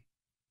 11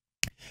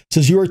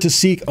 says, you are to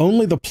seek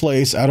only the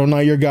place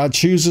Adonai your God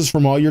chooses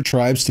from all your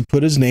tribes to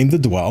put his name to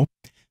dwell.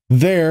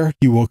 There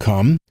you will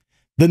come.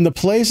 Then the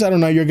place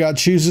Adonai your God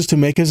chooses to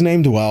make his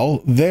name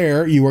dwell,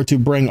 there you are to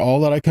bring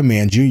all that I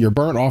command you, your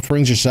burnt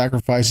offerings, your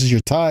sacrifices, your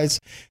tithes,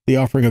 the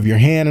offering of your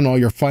hand, and all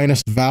your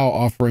finest vow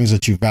offerings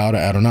that you vow to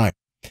Adonai.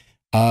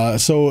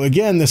 So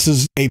again, this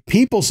is a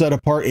people set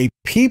apart, a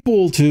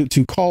people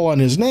to call on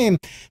his name.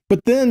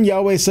 But then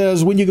Yahweh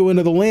says, when you go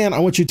into the land, I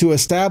want you to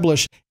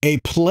establish a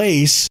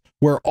place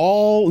where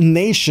all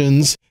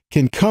nations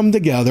can come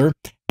together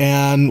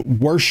and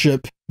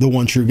worship the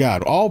one true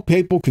God. All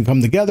people can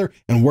come together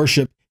and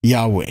worship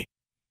Yahweh.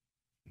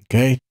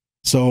 Okay.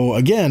 So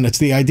again, it's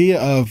the idea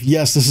of,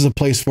 yes, this is a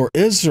place for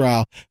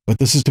Israel, but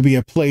this is to be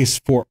a place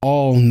for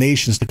all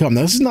nations to come.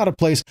 Now, this is not a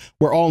place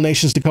where all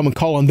nations to come and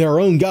call on their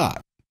own God.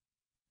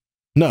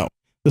 No,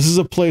 this is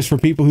a place for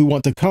people who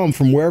want to come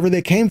from wherever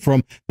they came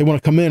from. They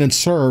want to come in and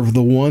serve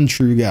the one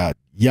true God,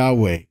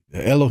 Yahweh,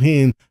 the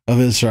Elohim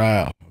of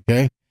Israel.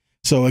 Okay.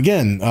 So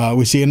again,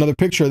 we see another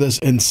picture of this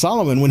in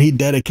Solomon when he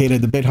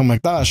dedicated the Beit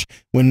HaMikdash.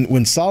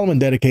 When Solomon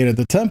dedicated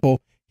the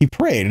temple, he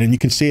prayed, and you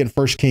can see it in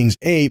 1 Kings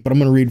 8, but I'm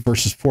going to read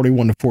verses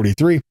 41 to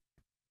 43,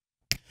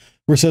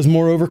 where it says,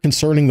 moreover,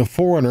 concerning the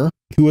foreigner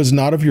who is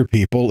not of your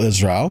people,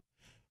 Israel,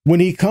 when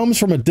he comes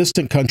from a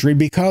distant country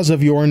because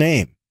of your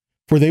name,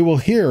 for they will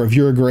hear of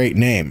your great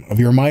name,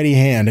 of your mighty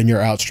hand and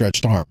your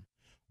outstretched arm.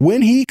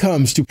 When he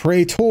comes to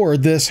pray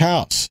toward this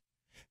house,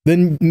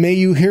 then may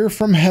you hear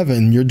from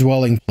heaven your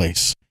dwelling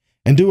place,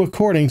 and do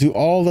according to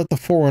all that the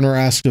foreigner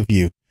asks of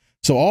you,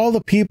 so all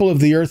the people of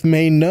the earth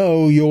may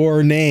know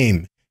your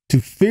name, to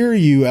fear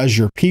you as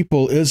your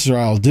people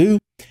Israel do,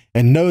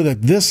 and know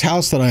that this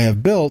house that I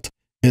have built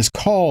is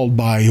called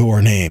by your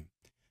name.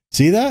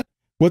 See that?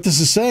 What this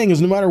is saying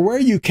is no matter where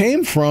you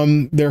came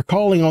from, they're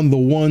calling on the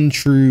one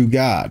true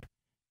God,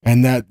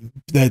 and that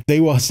they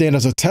will stand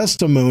as a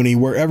testimony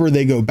wherever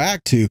they go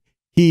back to.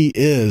 He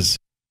is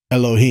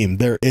Elohim.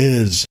 There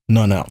is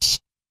none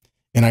else.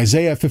 In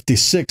Isaiah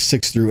 56,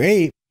 6 through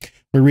 8,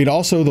 we read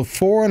also the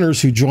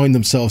foreigners who joined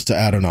themselves to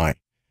Adonai,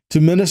 to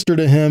minister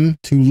to him,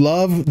 to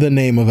love the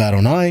name of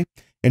Adonai,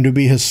 and to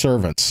be his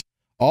servants,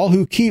 all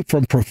who keep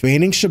from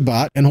profaning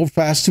Shabbat and hold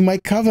fast to my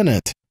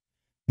covenant.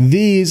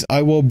 These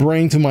I will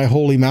bring to my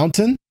holy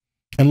mountain,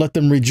 and let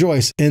them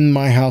rejoice in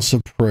my house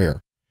of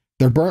prayer.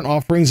 Their burnt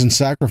offerings and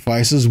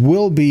sacrifices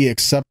will be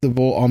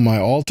acceptable on my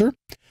altar,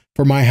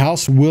 for my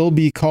house will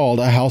be called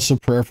a house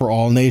of prayer for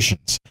all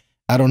nations.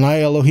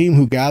 Adonai Elohim,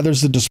 who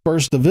gathers the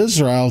dispersed of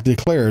Israel,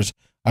 declares,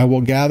 I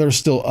will gather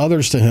still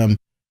others to him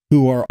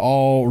who are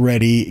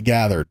already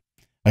gathered.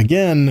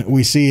 Again,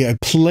 we see a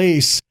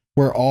place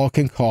where all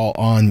can call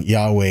on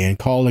Yahweh and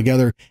call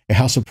together a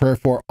house of prayer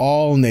for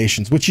all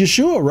nations, which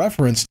Yeshua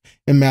referenced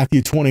in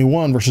Matthew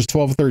 21, verses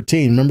 12 and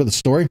 13. Remember the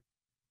story?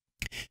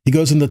 He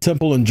goes in the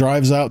temple and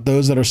drives out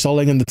those that are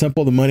selling in the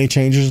temple, the money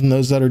changers, and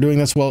those that are doing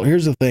this. Well,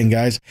 here's the thing,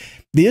 guys.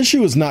 The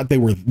issue is not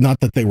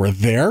that they were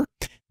there.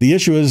 The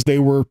issue is they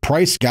were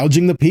price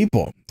gouging the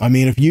people. I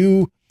mean, if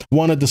you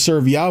wanted to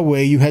serve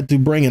Yahweh, you had to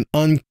bring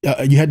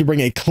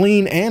a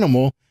clean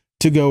animal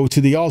to go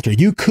to the altar.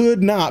 You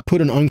could not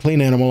put an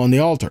unclean animal on the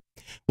altar.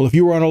 Well, if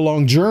you were on a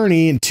long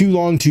journey and too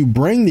long to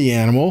bring the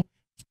animal,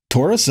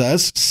 Torah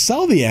says,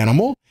 sell the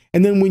animal,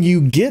 and then when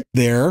you get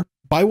there,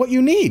 buy what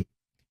you need.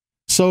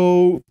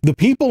 So the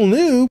people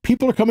knew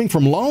people are coming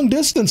from long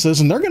distances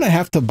and they're going to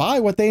have to buy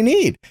what they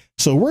need.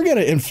 So we're going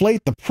to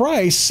inflate the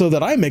price so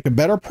that I make a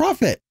better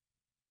profit.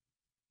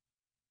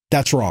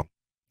 That's wrong.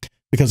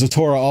 Because the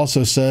Torah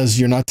also says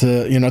you're not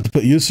to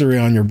put usury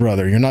on your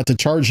brother. You're not to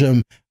charge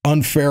him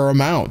unfair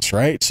amounts,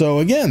 right? So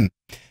again,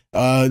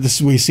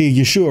 we see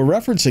Yeshua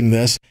referencing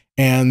this,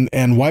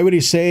 and why would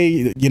he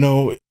say,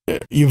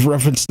 you've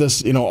referenced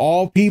this,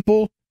 all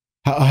people,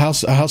 a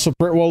house of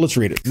prayer? Well, let's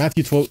read it.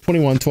 Matthew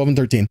 21, 12 and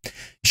 13.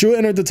 Yeshua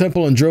entered the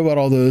temple and drove out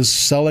all those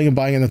selling and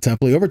buying in the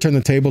temple. He overturned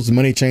the tables, the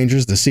money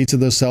changers, the seats of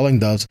those selling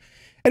doves.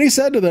 And he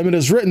said to them, it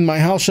is written, my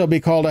house shall be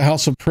called a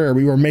house of prayer.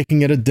 We were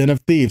making it a den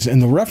of thieves.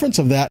 And the reference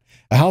of that,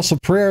 a house of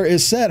prayer,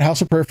 is said,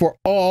 house of prayer for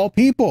all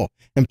people,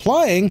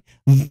 implying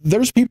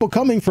there's people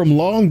coming from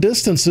long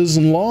distances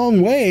and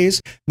long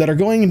ways that are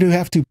going to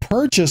have to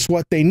purchase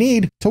what they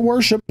need to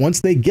worship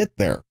once they get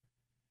there.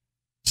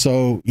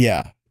 So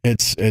yeah,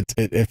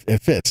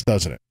 it fits,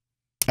 doesn't it?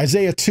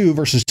 Isaiah 2,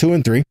 verses 2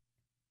 and 3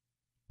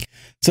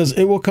 says,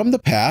 it will come to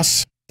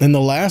pass in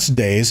the last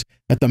days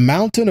that the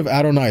mountain of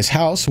Adonai's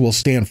house will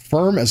stand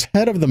firm as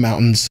head of the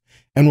mountains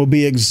and will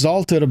be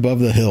exalted above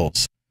the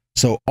hills.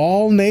 So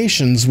all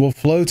nations will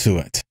flow to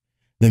it.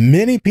 Then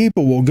many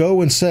people will go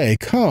and say,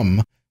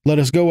 come, let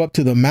us go up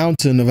to the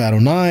mountain of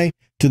Adonai,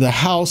 to the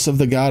house of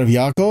the God of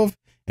Yaakov,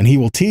 and he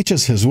will teach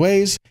us his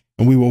ways,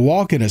 and we will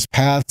walk in his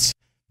paths.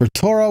 For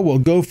Torah will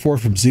go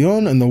forth from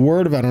Zion, and the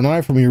word of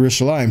Adonai from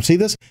Jerusalem. See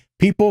this?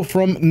 People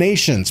from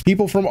nations,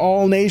 people from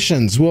all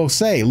nations will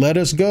say, let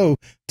us go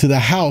to the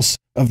house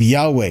of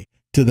Yahweh,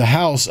 to the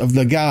house of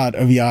the God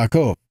of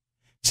Yaakov.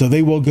 So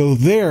they will go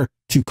there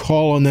to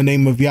call on the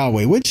name of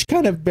Yahweh, which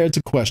kind of bears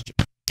a question.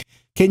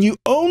 Can you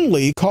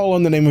only call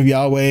on the name of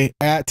Yahweh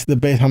at the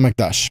Beit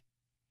HaMikdash?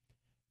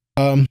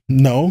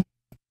 No.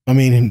 I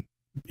mean,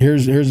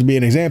 here's to be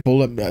an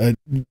example.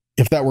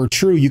 If that were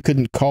true, you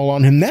couldn't call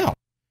on him now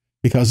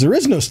because there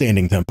is no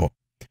standing temple.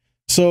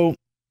 So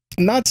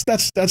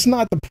that's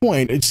not the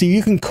point. See,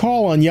 you can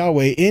call on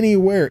Yahweh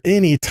anywhere,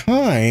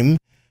 anytime,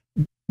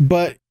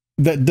 but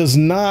that does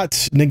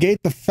not negate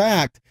the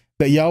fact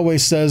that Yahweh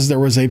says there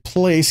was a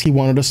place he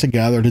wanted us to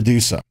gather to do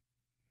so.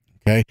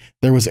 Okay,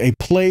 there was a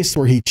place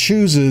where he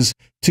chooses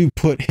to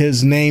put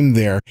his name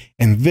there,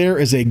 and there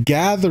is a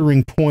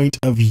gathering point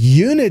of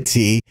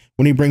unity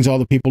when he brings all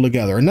the people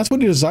together, and that's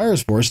what he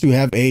desires for us, to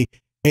have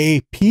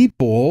a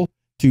people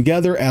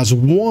together as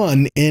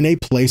one in a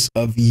place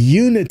of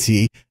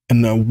unity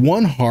and a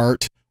one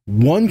heart,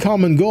 one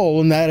common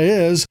goal, and that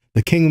is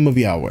the kingdom of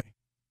Yahweh.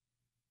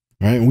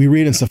 Right? We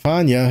read in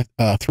Zephaniah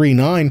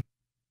 3:9,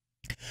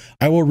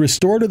 I will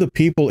restore to the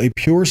people a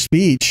pure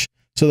speech,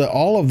 so that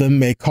all of them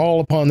may call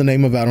upon the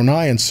name of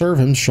Adonai and serve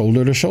him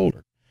shoulder to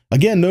shoulder.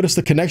 Again, notice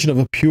the connection of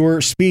a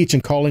pure speech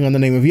and calling on the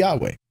name of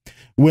Yahweh.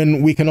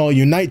 When we can all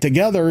unite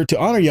together to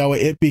honor Yahweh,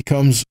 it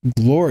becomes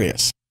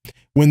glorious.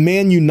 When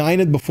man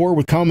united before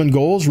with common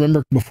goals,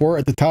 remember before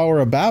at the Tower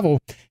of Babel,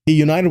 he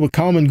united with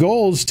common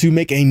goals to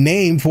make a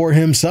name for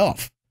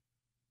himself.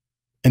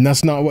 And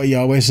that's not what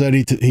Yahweh said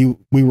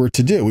we were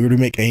to do. We were to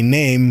make a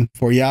name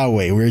for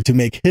Yahweh. We were to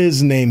make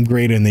his name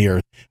great in the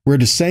earth. We're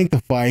to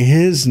sanctify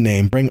his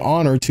name, bring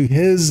honor to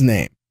his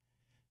name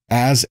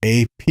as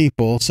a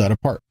people set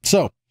apart.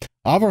 So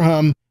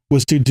Avraham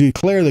was to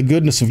declare the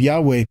goodness of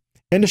Yahweh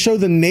and to show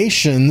the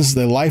nations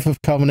the life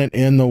of covenant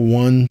in the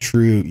one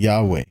true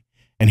Yahweh.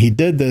 And he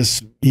did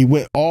this. He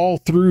went all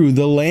through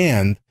the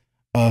land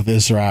of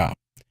Israel.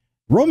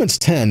 Romans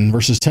 10,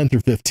 verses 10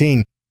 through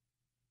 15,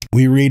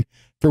 we read,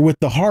 for with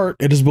the heart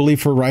it is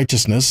believed for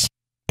righteousness,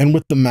 and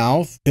with the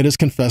mouth it is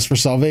confessed for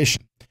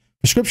salvation.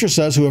 The scripture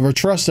says, whoever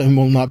trusts in him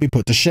will not be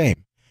put to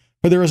shame.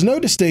 For there is no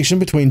distinction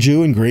between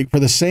Jew and Greek, for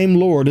the same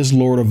Lord is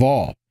Lord of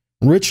all,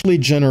 richly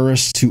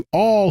generous to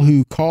all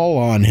who call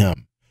on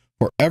him.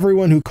 For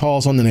everyone who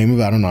calls on the name of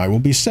Adonai will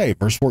be saved.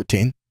 Verse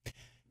 14.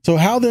 So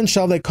how then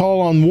shall they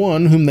call on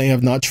one whom they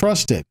have not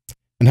trusted?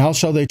 And how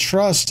shall they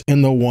trust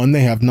in the one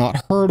they have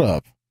not heard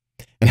of?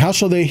 And how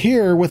shall they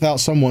hear without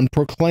someone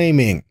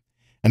proclaiming?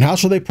 And how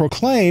shall they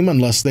proclaim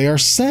unless they are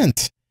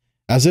sent?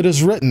 As it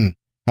is written,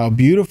 how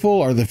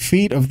beautiful are the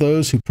feet of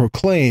those who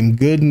proclaim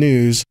good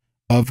news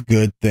of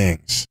good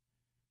things.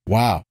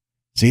 Wow.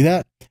 See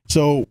that?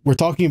 So we're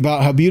talking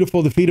about how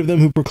beautiful the feet of them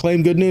who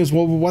proclaim good news.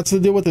 Well, what's the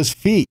deal with his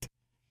feet?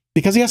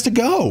 Because he has to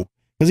go.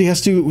 Because he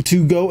has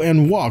to go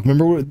and walk.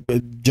 Remember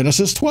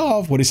Genesis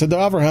 12, what he said to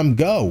Avraham,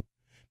 go.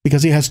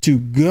 Because he has to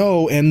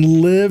go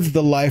and live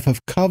the life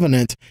of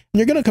covenant. And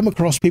you're going to come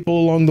across people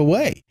along the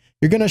way.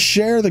 You're going to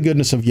share the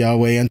goodness of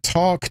Yahweh and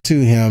talk to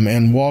him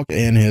and walk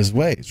in his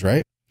ways,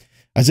 right?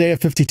 Isaiah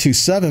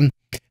 52:7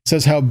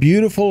 says, how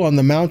beautiful on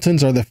the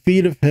mountains are the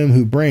feet of him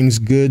who brings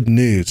good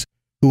news,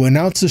 who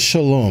announces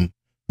shalom,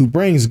 who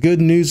brings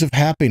good news of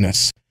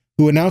happiness,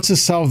 who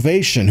announces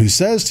salvation, who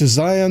says to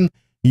Zion,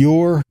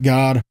 your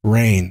God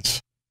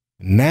reigns.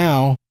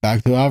 Now,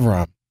 back to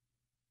Avraham.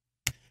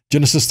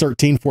 Genesis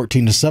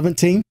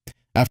 13:14-17.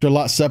 After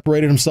Lot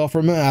separated himself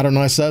from him,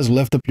 Adonai says,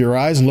 lift up your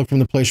eyes and look from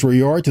the place where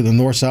you are to the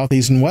north, south,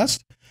 east, and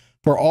west.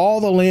 For all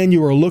the land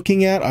you are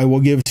looking at, I will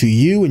give to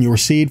you and your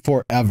seed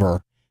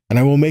forever. And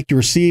I will make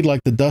your seed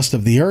like the dust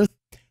of the earth,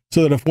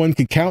 so that if one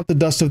could count the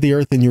dust of the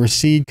earth, then your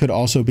seed could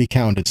also be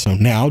counted. So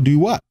now do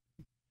what?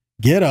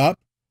 Get up,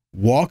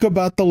 walk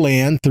about the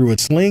land through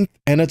its length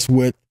and its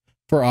width,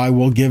 for I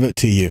will give it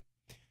to you.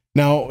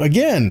 Now,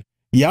 again,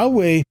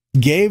 Yahweh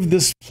gave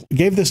this to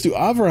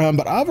Avraham,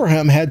 but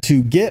Avraham had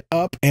to get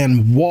up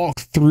and walk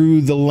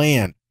through the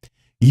land.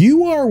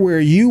 You are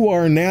where you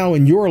are now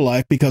in your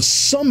life because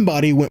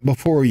somebody went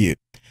before you.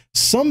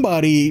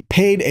 Somebody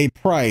paid a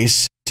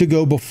price to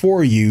go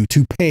before you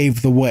to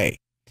pave the way.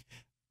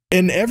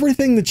 In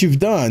everything that you've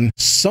done,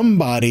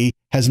 somebody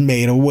has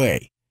made a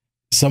way.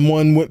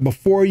 Someone went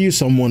before you,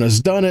 someone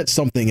has done it,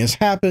 something has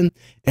happened,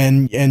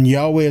 and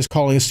Yahweh is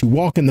calling us to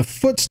walk in the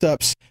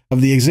footsteps of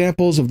the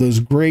examples of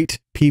those great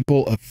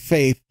people of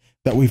faith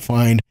that we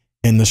find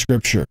in the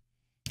scripture.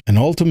 And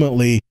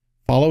ultimately,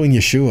 following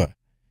Yeshua.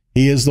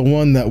 He is the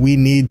one that we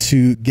need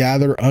to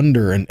gather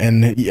under.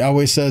 And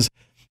Yahweh says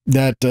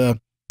that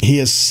he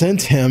has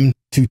sent him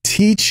to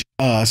teach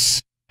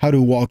us how to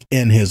walk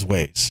in his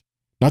ways.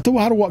 Not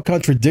how to walk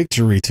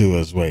contradictory to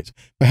his ways,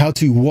 but how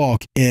to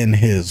walk in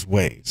his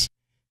ways.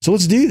 So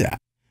let's do that.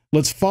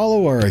 Let's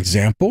follow our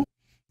example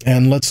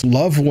and let's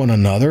love one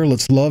another.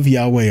 Let's love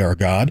Yahweh our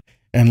God,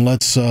 and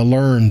let's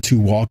learn to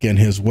walk in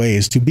his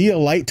ways, to be a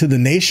light to the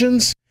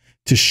nations,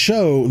 to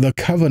show the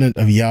covenant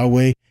of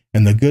Yahweh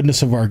and the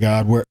goodness of our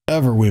God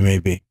wherever we may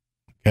be.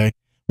 Okay.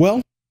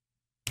 Well,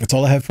 that's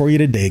all I have for you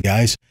today,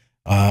 guys.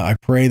 I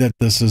pray that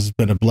this has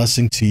been a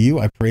blessing to you.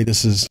 I pray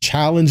this has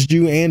challenged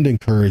you and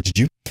encouraged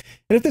you.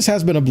 And if this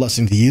has been a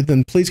blessing to you,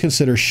 then please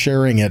consider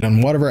sharing it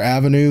on whatever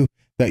avenue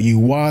that you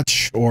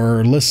watch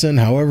or listen,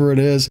 however it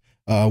is,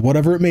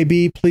 whatever it may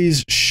be,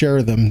 please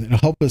share them. It'll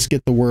help us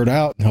get the word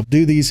out and help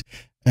do these.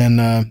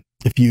 And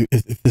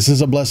if this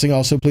is a blessing,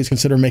 also please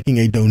consider making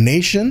a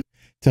donation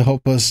to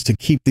help us to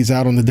keep these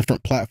out on the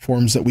different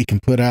platforms that we can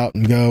put out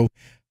and go.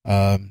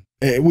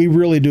 We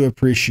really do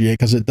appreciate,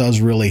 because it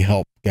does really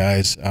help,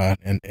 guys.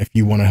 And if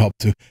you want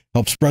to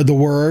help spread the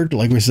word,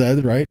 like we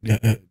said, right,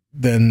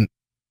 then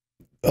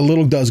a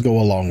little does go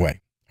a long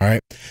way. All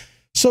right.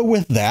 So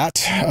with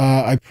that,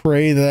 I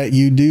pray that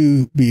you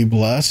do be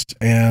blessed,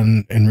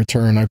 and in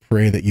return, I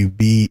pray that you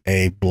be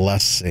a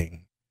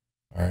blessing.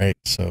 All right.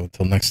 So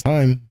until next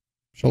time,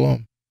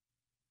 shalom.